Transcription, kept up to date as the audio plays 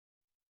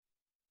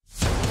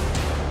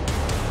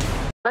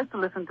I like to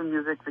listen to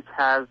music which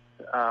has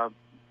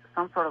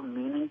some sort of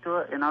meaning to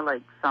it,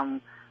 like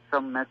some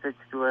message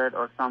to it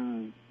or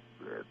some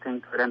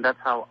thing to it, and that's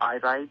how I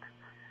write.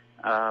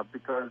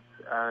 Because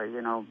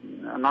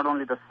not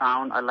only the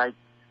sound, I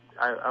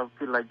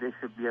feel like there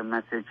should be a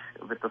message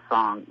with the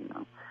song.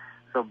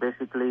 So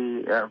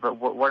basically,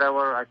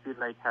 whatever I feel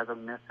like has a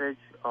message,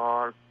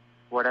 or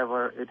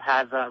whenever it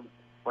has a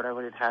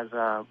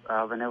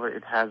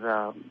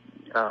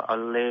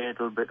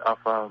little bit of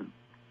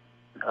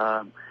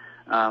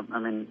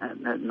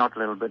not a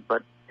little bit,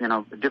 but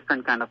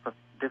different kind of a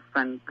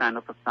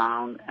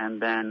sound,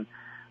 and then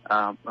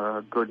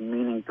good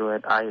meaning to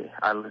it,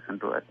 I listen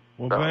to it.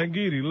 Well, so.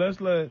 Vangueety, let's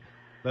let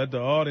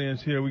the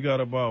audience hear. We got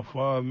about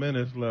 5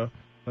 minutes left.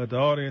 Let the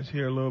audience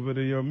hear a little bit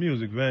of your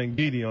music.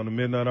 Vangueety on the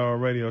Midnight Hour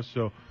Radio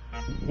Show.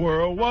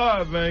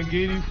 Worldwide,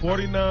 Vangueety,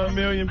 49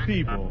 million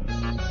people.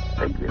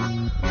 Thank you.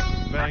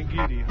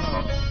 Vangueety,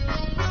 huh?